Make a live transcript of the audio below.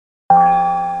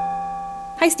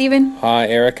Hi, Stephen. Hi,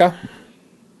 Erica.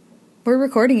 We're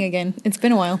recording again. It's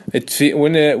been a while.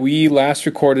 When we last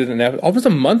recorded an episode, almost a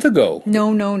month ago.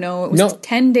 No. It was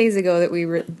 10 days ago that we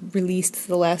released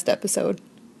the last episode.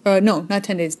 No, not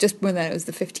 10 days. Just when that, it was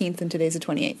the 15th and today's the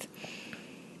 28th.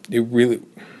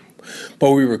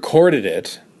 But we recorded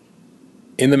it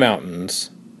in the mountains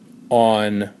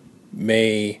on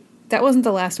May. That wasn't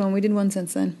the last one. We did one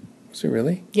since then. Was it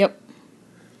really? Yep.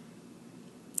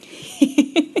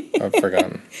 I've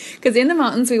forgotten. Because in the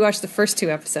mountains, we watched the first two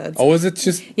episodes. Oh, was it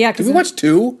just... Yeah. Did we watch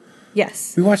two?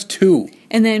 Yes. We watched two.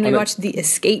 And then we watched The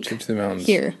Escape to the mountains.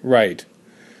 Here. Right.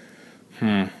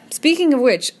 Speaking of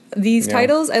which, these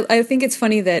titles, I think it's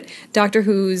funny that Doctor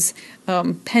Who's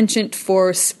penchant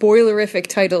for spoilerific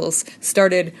titles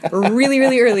started really,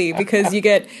 really early, because you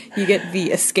get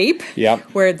The Escape,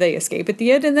 where they escape at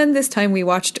the end, and then this time we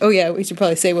watched, we should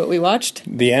probably say what we watched.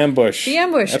 The Ambush. The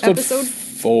Ambush, episode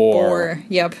 4.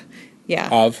 Yep.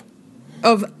 Yeah.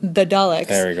 Of the Daleks.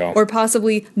 There we go. Or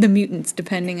possibly the mutants,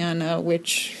 depending on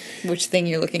which thing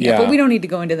you're looking at. But we don't need to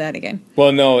go into that again.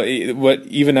 Well, no, what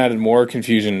even added more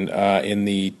confusion, in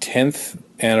the 10th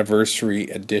anniversary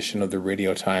edition of the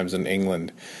Radio Times in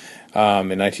England, in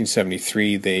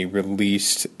 1973, they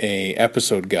released an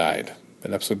episode guide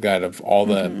of all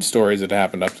the stories that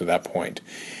happened up to that point.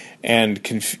 And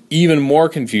even more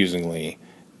confusingly,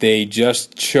 they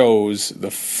just chose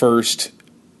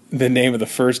the name of the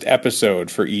first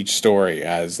episode for each story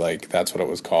as, that's what it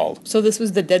was called. So this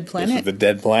was The Dead Planet? This was The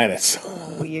Dead Planet.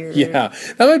 So weird. Yeah.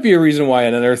 That might be a reason why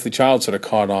An Unearthly Child sort of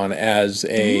caught on as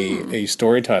a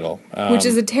story title. Which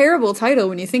is a terrible title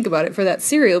when you think about it for that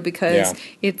serial, because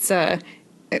it's, only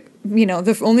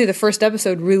the first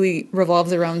episode really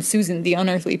revolves around Susan, the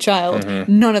unearthly child.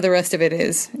 None of the rest of it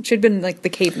is. It should have been like The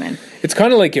Cavemen. It's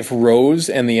kind of like if Rose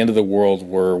and the End of the World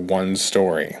were one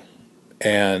story.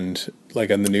 And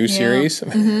on the new series,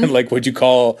 would you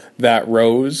call that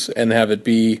Rose and have it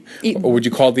be, or would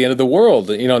you call it The End of the World?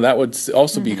 That would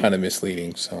also be kind of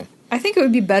misleading. So I think it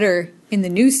would be better in the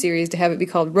new series to have it be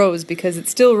called Rose, because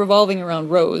it's still revolving around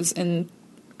Rose, and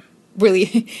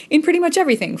really in pretty much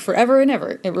everything, forever and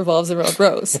ever, it revolves around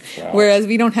Rose. Wow. Whereas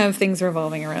we don't have things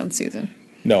revolving around Susan.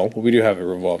 No, but we do have it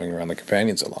revolving around the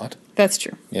companions a lot. That's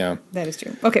true. Yeah, that is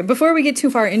true. Okay, before we get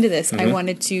too far into this, I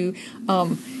wanted to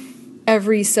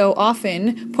every so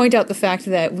often point out the fact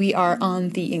that we are on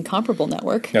the Incomparable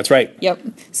Network. That's right. Yep.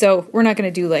 So we're not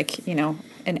going to do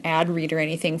an ad read or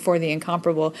anything for the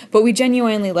Incomparable, but we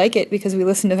genuinely like it because we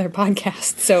listen to their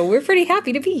podcast. So we're pretty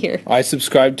happy to be here. I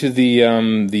subscribe to the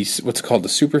what's called the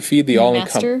super feed, the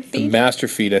master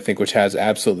feed, I think, which has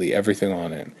absolutely everything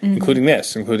on it, including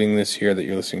this here that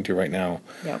you're listening to right now.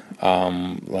 Yep.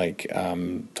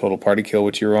 Total Party Kill,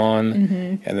 which you're on,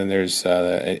 and then there's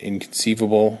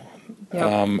Inconceivable. Yep.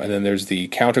 And then there's the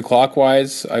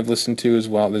Counterclockwise I've listened to as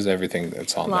well. There's everything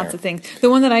that's on there. Lots of things. The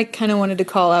one that I kind of wanted to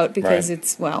call out because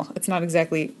it's not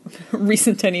exactly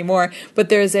recent anymore, but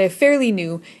there's a fairly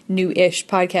new-ish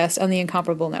podcast on the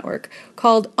Incomparable Network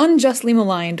called Unjustly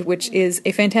Maligned, which is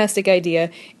a fantastic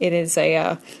idea. It is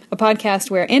a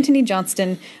podcast where Anthony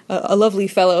Johnston, a lovely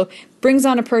fellow, brings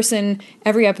on a person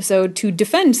every episode to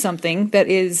defend something that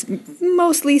is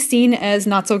mostly seen as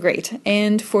not so great.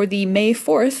 And for the May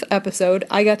 4th episode,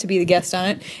 I got to be the guest on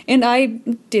it, and I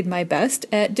did my best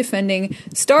at defending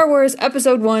Star Wars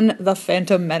Episode 1, The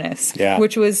Phantom Menace,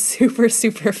 which was super,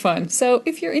 super fun. So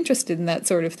if you're interested in that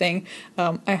sort of thing,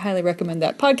 I highly recommend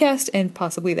that podcast and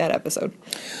possibly that episode.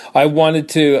 I wanted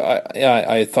to,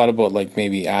 I thought about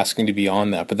maybe asking to be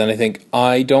on that, but then I think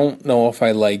I don't know if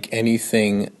I like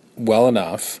anything well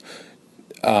enough,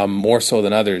 more so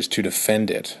than others, to defend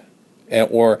it.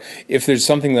 Or if there's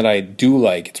something that I do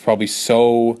like, it's probably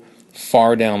so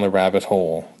far down the rabbit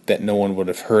hole that no one would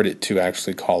have heard it to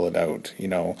actually call it out.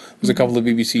 There's a couple of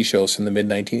BBC shows from the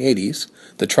mid-1980s,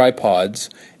 The Tripods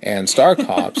and Star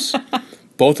Cops,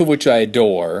 both of which I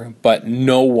adore, but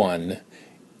no one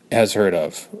has heard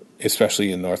of,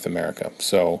 especially in North America.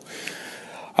 So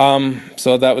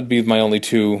that would be my only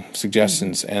two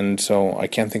suggestions, and so I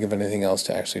can't think of anything else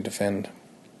to actually defend.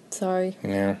 Sorry.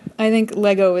 Yeah. I think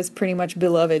Lego is pretty much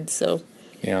beloved, so.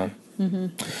 Yeah.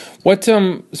 What,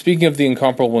 speaking of the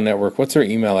Incomparable Network, what's our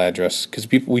email address? Because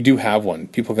we do have one.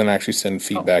 People can actually send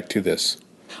feedback to this.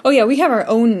 Oh, yeah, we have our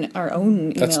own email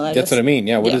address. That's what I mean.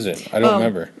 Yeah, what is it? I don't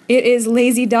remember. It is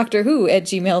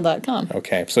lazydoctorwho@gmail.com.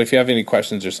 Okay, so if you have any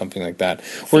questions or something like that.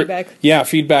 Feedback.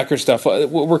 Feedback or stuff.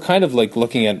 We're kind of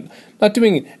looking at, not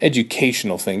doing an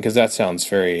educational thing, because that sounds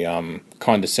very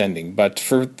condescending, but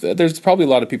there's probably a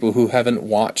lot of people who haven't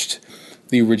watched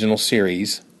the original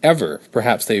series ever.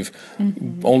 Perhaps they've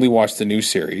only watched the new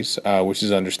series, which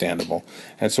is understandable.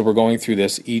 And so we're going through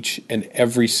this each and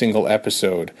every single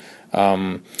episode,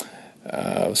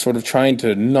 sort of trying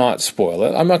to not spoil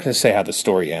it. I'm not going to say how the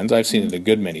story ends. I've seen it a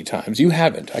good many times. You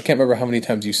haven't. I can't remember how many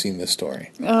times you've seen this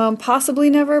story. Possibly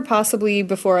never, possibly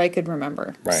before I could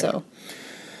remember. Right. So.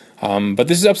 But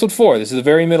this is episode 4. This is the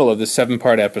very middle of this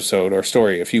 7-part episode, or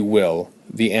story, if you will,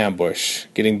 The Ambush.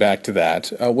 Getting back to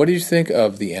that. What did you think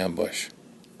of The Ambush?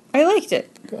 I liked it.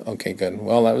 Okay, good.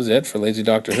 Well, that was it for Lazy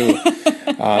Doctor Who.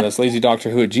 That's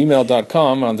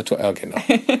lazydoctorwho@gmail.com on the okay, no.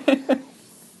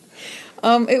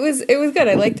 It was good.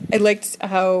 I liked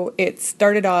how it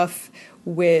started off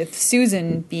with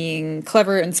Susan being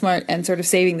clever and smart and sort of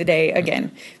saving the day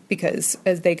again, because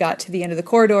as they got to the end of the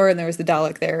corridor and there was the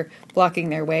Dalek there blocking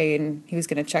their way and he was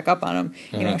going to check up on him,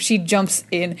 you know, she jumps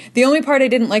in. The only part I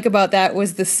didn't like about that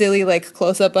was the silly, like,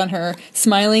 close-up on her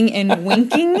smiling and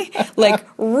winking, like,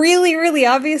 really, really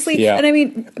obviously. Yeah. And I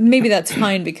mean, maybe that's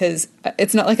fine because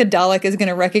it's not like a Dalek is going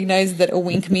to recognize that a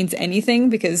wink means anything,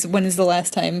 because when is the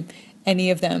last time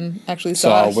any of them actually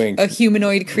saw a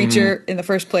humanoid creature in the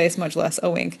first place, much less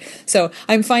a wink. So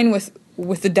I'm fine with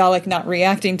the Dalek not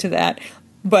reacting to that,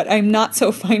 but I'm not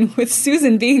so fine with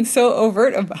Susan being so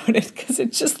overt about it, because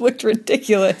it just looked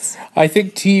ridiculous. I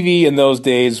think TV in those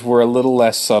days were a little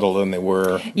less subtle than they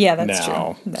were that's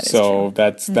now. True. That is so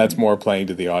true. That's more playing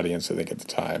to the audience, I think, at the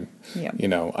time. Yeah. You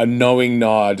know, a knowing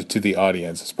nod to the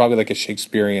audience. It's probably like a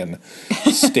Shakespearean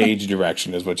stage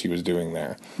direction is what she was doing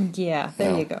there. Yeah,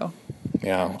 there you go.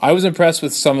 Yeah, I was impressed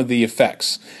with some of the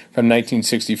effects from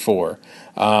 1964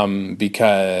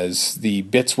 because the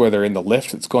bits where they're in the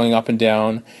lift that's going up and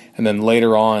down, and then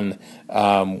later on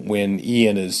when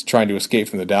Ian is trying to escape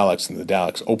from the Daleks and the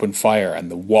Daleks open fire and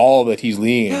the wall that he's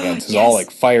leaning against is all like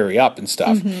fiery up and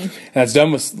stuff. And it's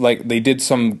done with, like, they did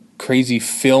some crazy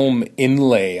film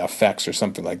inlay effects or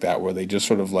something like that where they just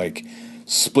sort of like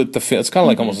split the film. It's kind of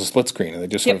like almost a split screen, and they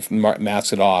just sort of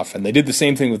mask it off. And they did the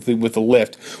same thing with the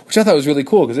lift, which I thought was really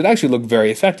cool because it actually looked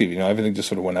very effective. You know, everything just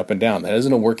sort of went up and down. That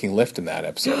isn't a working lift in that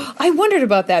episode. I wondered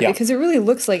about that because it really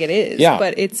looks like it is. Yeah.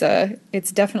 But it's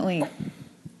definitely.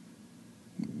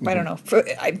 I don't know.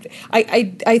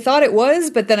 I thought it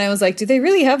was, but then I was like, do they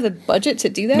really have the budget to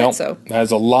do that? No, So that is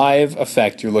a live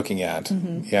effect you're looking at.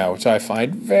 Yeah, which I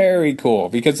find very cool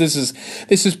because this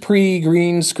is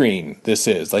pre-green screen. This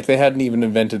is like they hadn't even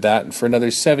invented that for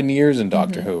another 7 years in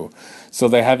Doctor Who. So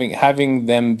they're having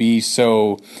them be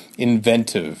so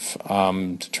inventive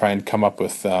to try and come up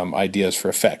with ideas for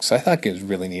effects. I thought it was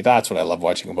really neat. That's what I love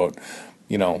watching about.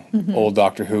 You know, old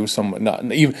Doctor Who. Not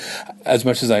even as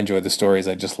much as I enjoy the stories.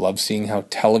 I just love seeing how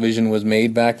television was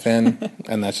made back then,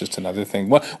 and that's just another thing.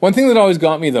 One thing that always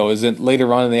got me though is that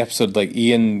later on in the episode, like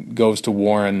Ian goes to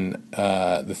warn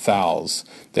the Thals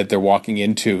that they're walking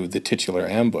into the titular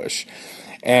ambush,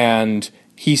 and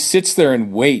he sits there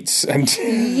and waits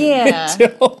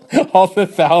until all the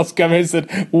Thals come in and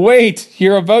said, "Wait,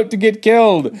 you're about to get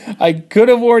killed. I could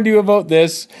have warned you about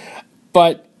this,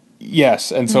 but."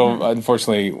 Yes, and so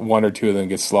unfortunately, one or two of them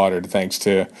get slaughtered thanks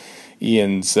to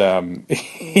Ian's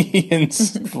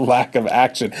lack of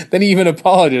action. Then he even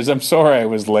apologized. I'm sorry I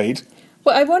was late.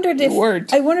 Well, I wondered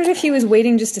if he was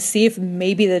waiting just to see if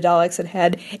maybe the Daleks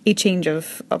had a change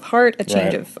of heart, a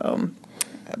change of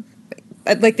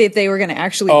like they were going to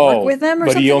actually work with them, or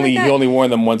something like that. He only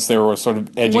warned them once they were sort of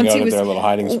edging out of their little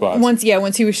hiding spots. Once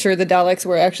he was sure the Daleks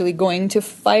were actually going to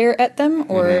fire at them,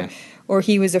 or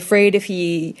he was afraid if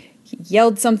he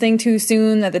yelled something too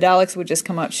soon that the Daleks would just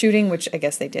come out shooting, which I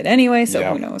guess they did anyway, so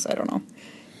who knows, I don't know.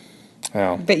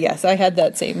 Yeah. But yes, I had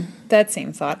that same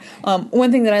thought.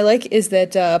 One thing that I like is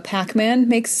that Pac-Man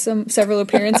makes several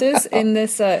appearances in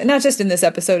this, not just in this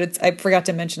episode, I forgot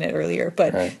to mention it earlier,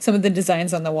 but some of the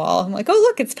designs on the wall, I'm like, oh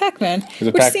look, it's Pac-Man. There's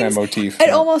a Pac-Man motif. It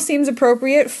almost seems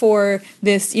appropriate for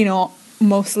this, you know,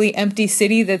 mostly empty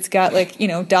city that's got, like, you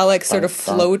know, Daleks sort of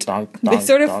float.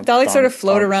 Daleks sort of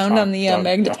float around on the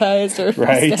magnetized or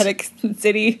static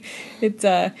city. It's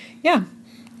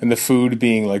and the food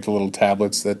being like the little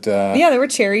tablets that there were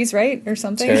cherries, right, or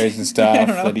something. Cherries and stuff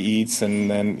that he eats, and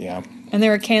then and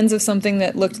there were cans of something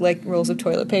that looked like rolls of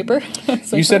toilet paper.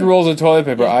 You said rolls of toilet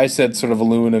paper. I said sort of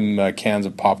aluminum cans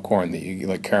of popcorn that you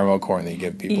like, caramel corn that you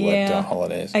give people at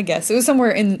holidays. I guess it was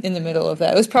somewhere in the middle of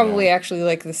that. It was probably actually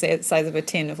like the size of a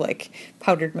tin of like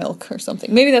powdered milk or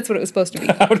something. Maybe that's what it was supposed to be.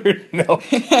 Powdered milk.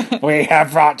 We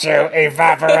have brought you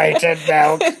evaporated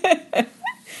milk.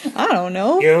 I don't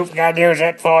know. You can use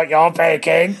it for your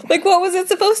baking. Like, what was it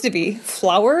supposed to be?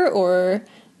 Flour or?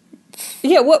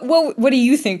 Yeah, what do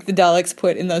you think the Daleks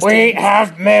put in those? We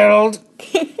have milled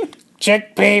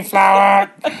chickpea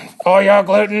flour for your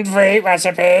gluten-free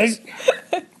recipes.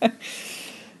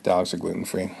 Dogs are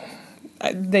gluten-free.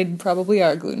 They probably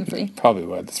are gluten-free. Probably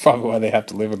why. That's probably why they have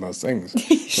to live in those things.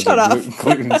 Shut up.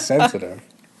 Gluten sensitive.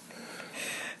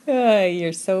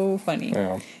 You're so funny.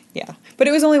 Yeah. Yeah, but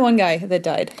it was only one guy that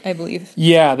died, I believe.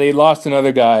 Yeah, they lost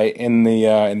another guy in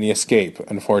the escape,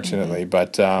 unfortunately.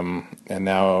 But and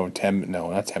now not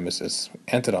Temesis,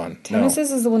 Antodon. Temesis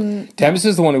is the one. Temesis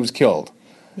is the one who was killed.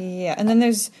 Yeah, and then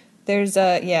there's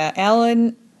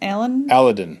Aladin.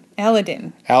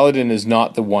 Aladin is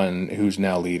not the one who's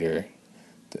now leader.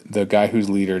 The guy who's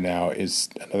leader now is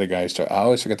another guy. I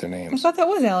always forget their I names. thought that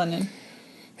was Aladin.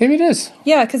 Maybe it is.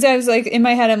 Yeah, because I was like, in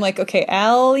my head, I'm like, okay,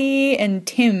 Allie and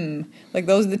Tim. Like,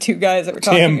 those are the two guys that were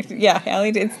talking. Tim. Yeah, Allie.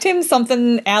 It's Tim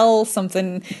something, Al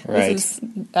something. Right. This is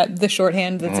the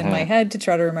shorthand that's in my head to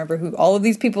try to remember who all of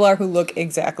these people are who look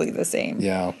exactly the same.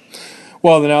 Yeah.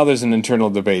 Well, now there's an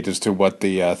internal debate as to what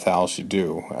the Thal should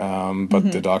do.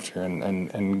 But the Doctor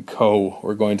and co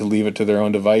were going to leave it to their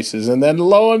own devices. And then,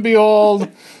 lo and behold,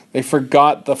 they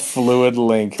forgot the fluid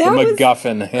link,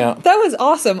 MacGuffin. Yeah. That was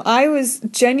awesome. I was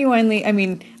genuinely, I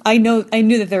mean, I knew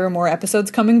that there were more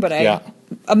episodes coming, but I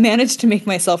managed to make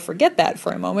myself forget that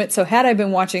for a moment. So had I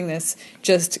been watching this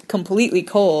just completely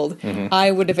cold,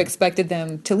 I would have expected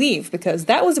them to leave, because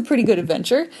that was a pretty good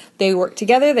adventure. They worked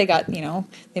together. They got,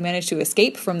 they managed to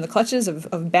escape from the clutches of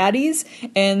baddies,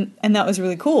 and that was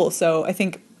really cool. So I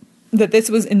think that this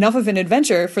was enough of an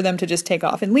adventure for them to just take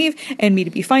off and leave, and me to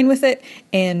be fine with it.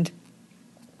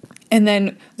 And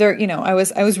then there, I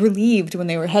was relieved when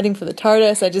they were heading for the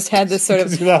TARDIS. I just had this sort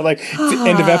of like the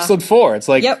end of episode 4. It's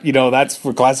like that's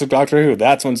for classic Doctor Who.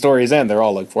 That's when stories end. They're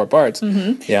all like 4 parts.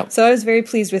 Yeah. So I was very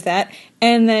pleased with that.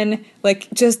 And then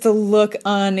just the look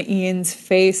on Ian's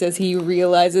face as he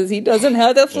realizes he doesn't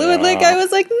have the fluid link, I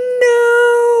was like,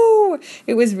 no.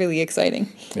 It was really exciting.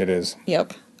 It is.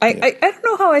 Yep. I don't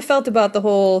know how I felt about the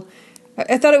whole.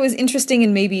 I thought it was interesting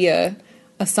and maybe a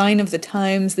sign of the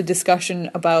times, the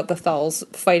discussion about the Thals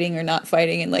fighting or not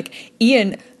fighting, and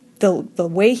Ian, the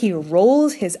way he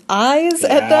rolls his eyes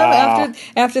at them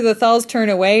after the Thals turn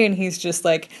away, and he's just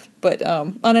like. But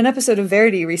on an episode of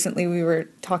Verity recently, we were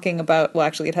talking about. Well,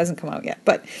 actually, it hasn't come out yet,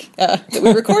 but that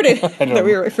we recorded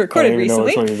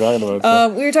recently.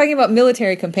 We were talking about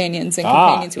military companions and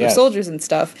companions who were soldiers and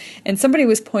stuff. And somebody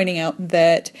was pointing out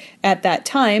that at that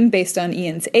time, based on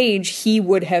Ian's age, he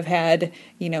would have had,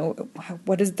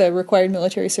 what is the required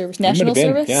military service? National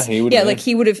service. Yeah, he would. Yeah,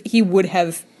 he would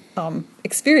have.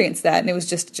 Experienced that, and it was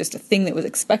just a thing that was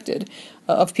expected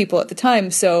of people at the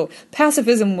time. So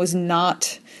pacifism was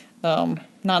not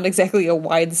exactly a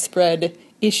widespread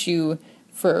issue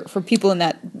for people in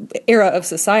that era of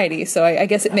society. So I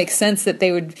guess it makes sense that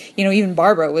they would, even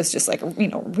Barbara was just like,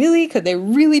 really? Could they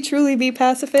really truly be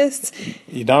pacifists?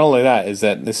 Not only that, is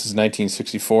that this is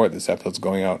 1964, this episode's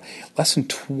going out. Less than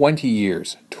 20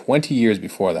 years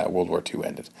before that, World War II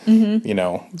ended.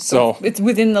 So it's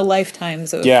within the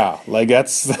lifetimes of... Yeah,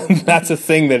 that's a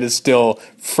thing that is still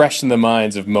fresh in the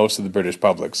minds of most of the British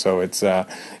public. So it's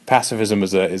pacifism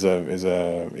is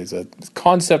a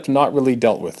concept not really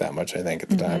dealt with that much, I think,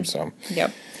 at the time. So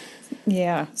yep,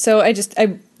 yeah. So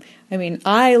I mean,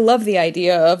 I love the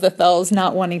idea of the Thals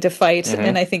not wanting to fight,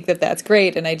 and I think that that's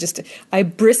great. And I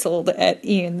bristled at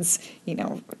Ian's,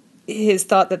 his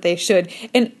thought that they should,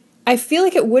 and I feel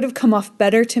like it would have come off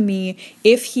better to me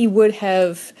if he would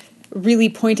have really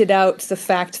pointed out the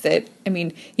fact that, I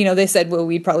mean, they said, well,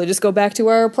 we'd probably just go back to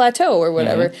our plateau or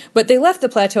whatever, but they left the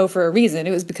plateau for a reason.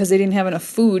 It was because they didn't have enough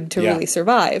food to really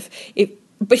survive.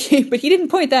 But he didn't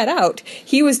point that out.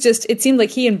 He was just, it seemed like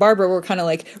he and Barbara were kind of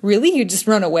like, really? You just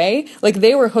run away? Like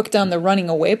they were hooked on the running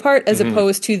away part as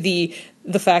opposed to the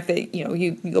fact that,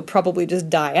 you'll probably just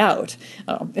die out.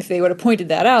 If they would have pointed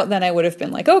that out, then I would have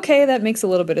been like, okay, that makes a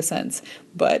little bit of sense.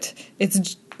 But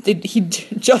he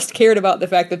just cared about the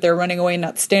fact that they're running away and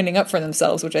not standing up for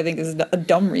themselves, which I think is a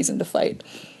dumb reason to fight.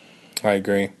 I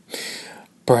agree.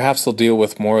 Perhaps they'll deal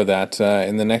with more of that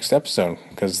in the next episode,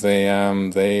 because they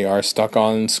are stuck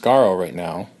on Skaro right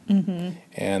now,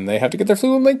 and they have to get their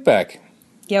fluid link back.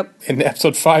 Yep. In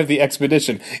episode 5, The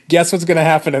Expedition. Guess what's going to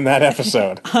happen in that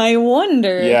episode? I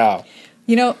wonder. Yeah.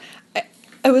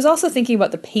 I was also thinking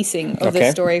about the pacing of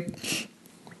this story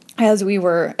as we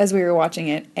were watching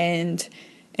it, and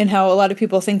how a lot of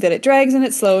people think that it drags and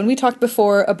it's slow. And we talked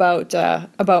before about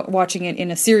watching it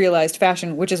in a serialized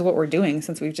fashion, which is what we're doing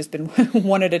since we've just been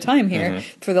one at a time here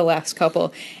for the last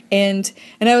couple. And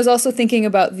I was also thinking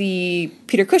about the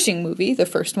Peter Cushing movie, the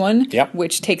first one,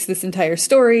 which takes this entire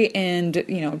story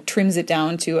and trims it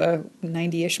down to a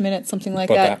 90-ish minutes, something like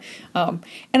that.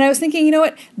 And I was thinking,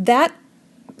 that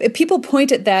people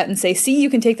point at that and say, see, you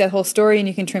can take that whole story and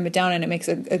you can trim it down and it makes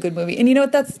a good movie. And you know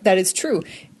what? That is true.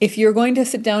 If you're going to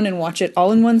sit down and watch it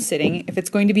all in one sitting, if it's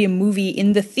going to be a movie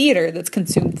in the theater that's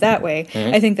consumed that way,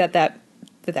 I think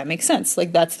that makes sense.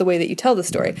 Like, that's the way that you tell the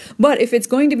story. But if it's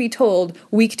going to be told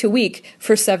week to week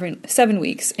for seven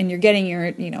weeks, and you're getting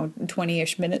your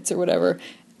 20-ish minutes or whatever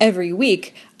every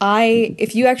week,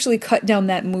 if you actually cut down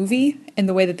that movie and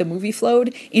the way that the movie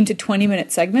flowed into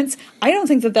 20-minute segments, I don't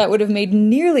think that would have made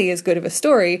nearly as good of a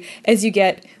story as you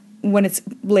get when it's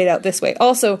laid out this way.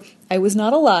 Also, I was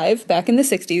not alive back in the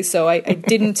 60s, so I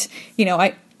didn't,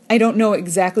 I don't know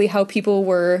exactly how people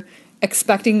were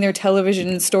expecting their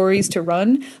television stories to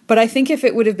run, but I think if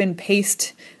it would have been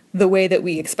paced the way that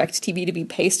we expect TV to be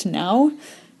paced now,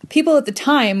 people at the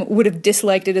time would have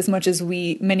disliked it as much as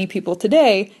many people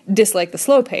today dislike the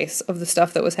slow pace of the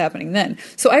stuff that was happening then.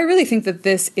 So I really think that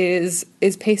this is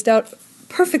paced out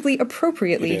perfectly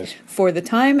appropriately for the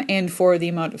time and for the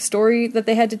amount of story that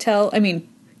they had to tell. I mean,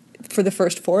 for the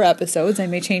first 4 episodes, I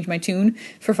may change my tune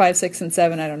for 5, 6, and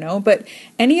 7, I don't know. But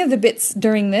any of the bits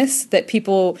during this that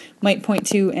people might point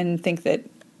to and think that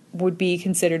would be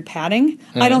considered padding,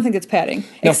 I don't think it's padding.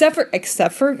 No. Except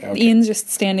for Ian's just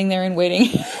standing there and waiting.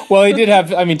 Well, he did have,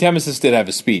 Temesis did have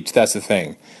a speech. That's the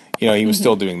thing. He was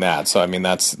still doing that. So,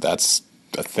 that's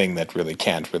a thing that really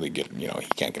can't really get, he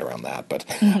can't get around that. But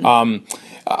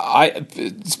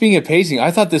speaking of pacing,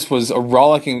 I thought this was a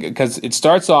rollicking, because it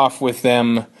starts off with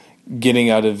them getting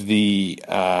out of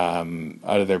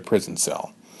their prison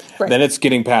cell. Right. Then it's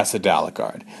getting past the Dalek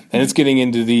guard. Then it's getting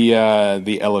into the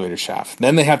elevator shaft.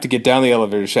 Then they have to get down the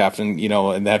elevator shaft and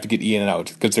they have to get Ian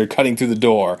out because they're cutting through the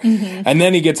door. And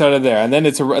then he gets out of there. And then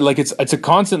it's a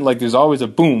constant, like, there's always a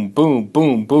boom, boom,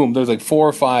 boom, boom. There's like 4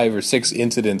 or 5 or 6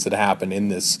 incidents that happen in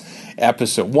this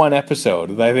one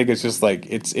episode. I think it's just like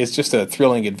it's just a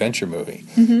thrilling adventure movie.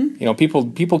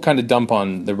 People kind of dump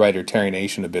on the writer Terry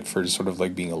Nation a bit for sort of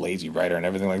like being a lazy writer and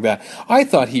everything like that. I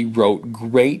thought he wrote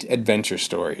great adventure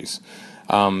stories.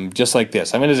 Just like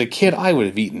this. As a kid, I would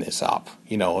have eaten this up.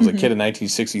 As a kid in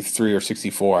 1963 or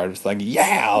 64, I was like,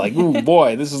 ooh,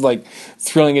 boy, this is like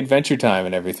thrilling adventure time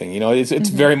and everything. It's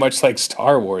very much like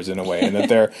Star Wars in a way, and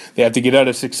that they have to get out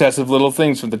of successive little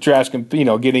things from the trash,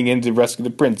 getting into rescue the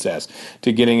princess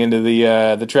to getting into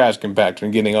the trash compactor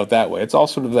and getting out that way. It's all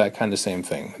sort of that kind of same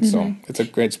thing. So it's a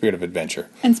great spirit of adventure.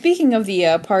 And speaking of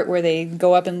the part where they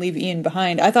go up and leave Ian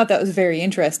behind, I thought that was very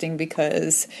interesting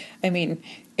because,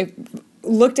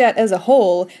 looked at as a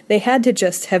whole, they had to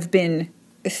just have been,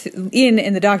 Ian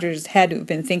and the doctor just had to have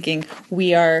been thinking,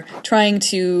 we are trying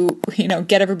to,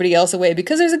 get everybody else away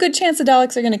because there's a good chance the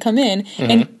Daleks are going to come in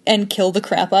and kill the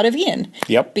crap out of Ian.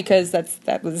 Yep. Because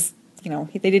that was,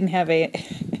 they didn't have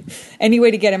any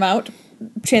way to get him out.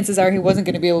 Chances are he wasn't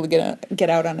going to be able to get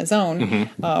out on his own.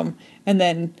 And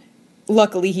then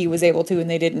luckily he was able to, and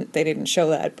they didn't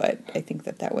show that. But I think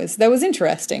that was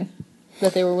interesting.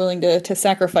 That they were willing to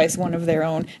sacrifice one of their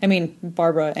own.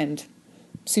 Barbara and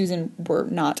Susan were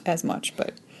not as much,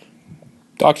 but...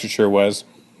 Doctor sure was.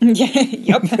 Yeah,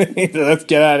 yep. Let's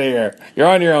get out of here. You're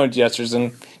on your own,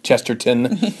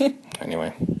 Chesterton.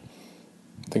 Anyway,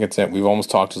 I think that's it. We've almost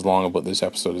talked as long about this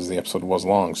episode as the episode was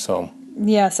long, so...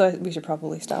 Yeah, so we should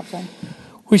probably stop then.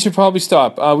 We should probably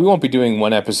stop. We won't be doing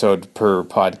one episode per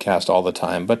podcast all the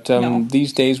time, but no.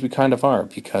 These days we kind of are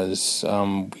because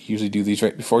we usually do these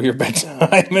right before your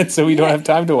bedtime, and so we don't have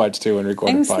time to watch 2 and record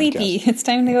a podcast. I'm sleepy. It's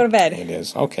time to go to bed. It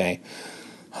is. Okay.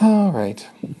 All right.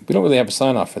 We don't really have a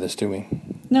sign-off for this, do we?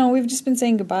 No, we've just been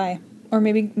saying goodbye. Or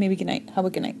maybe good night. How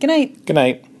about good night? Good night. Good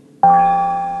night.